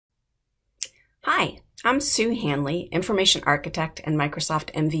I'm Sue Hanley, Information Architect and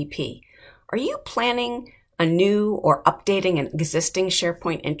Microsoft MVP. Are you planning a new or updating an existing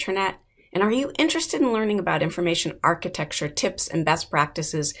SharePoint intranet? And are you interested in learning about information architecture tips and best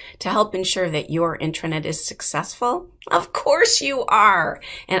practices to help ensure that your intranet is successful? Of course you are!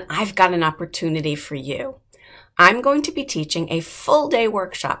 And I've got an opportunity for you. I'm going to be teaching a full-day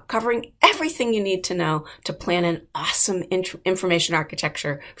workshop covering everything you need to know to plan an awesome information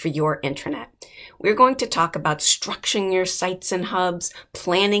architecture for your intranet. We're going to talk about structuring your sites and hubs,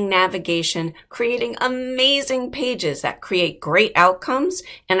 planning navigation, creating amazing pages that create great outcomes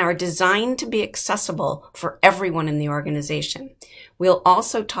and are designed to be accessible for everyone in the organization. We'll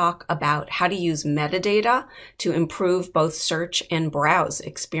also talk about how to use metadata to improve both search and browse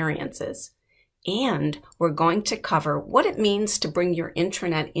experiences. And we're going to cover what it means to bring your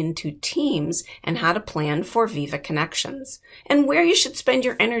intranet into Teams and how to plan for Viva connections, and where you should spend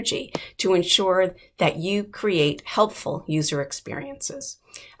your energy to ensure that you create helpful user experiences.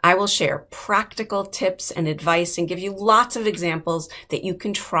 I will share practical tips and advice and give you lots of examples that you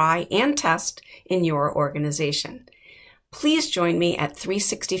can try and test in your organization. Please join me at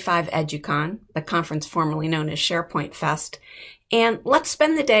 365 EduCon, the conference formerly known as SharePoint Fest, and let's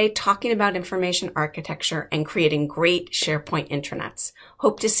spend the day talking about information architecture and creating great SharePoint intranets.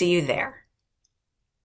 Hope to see you there.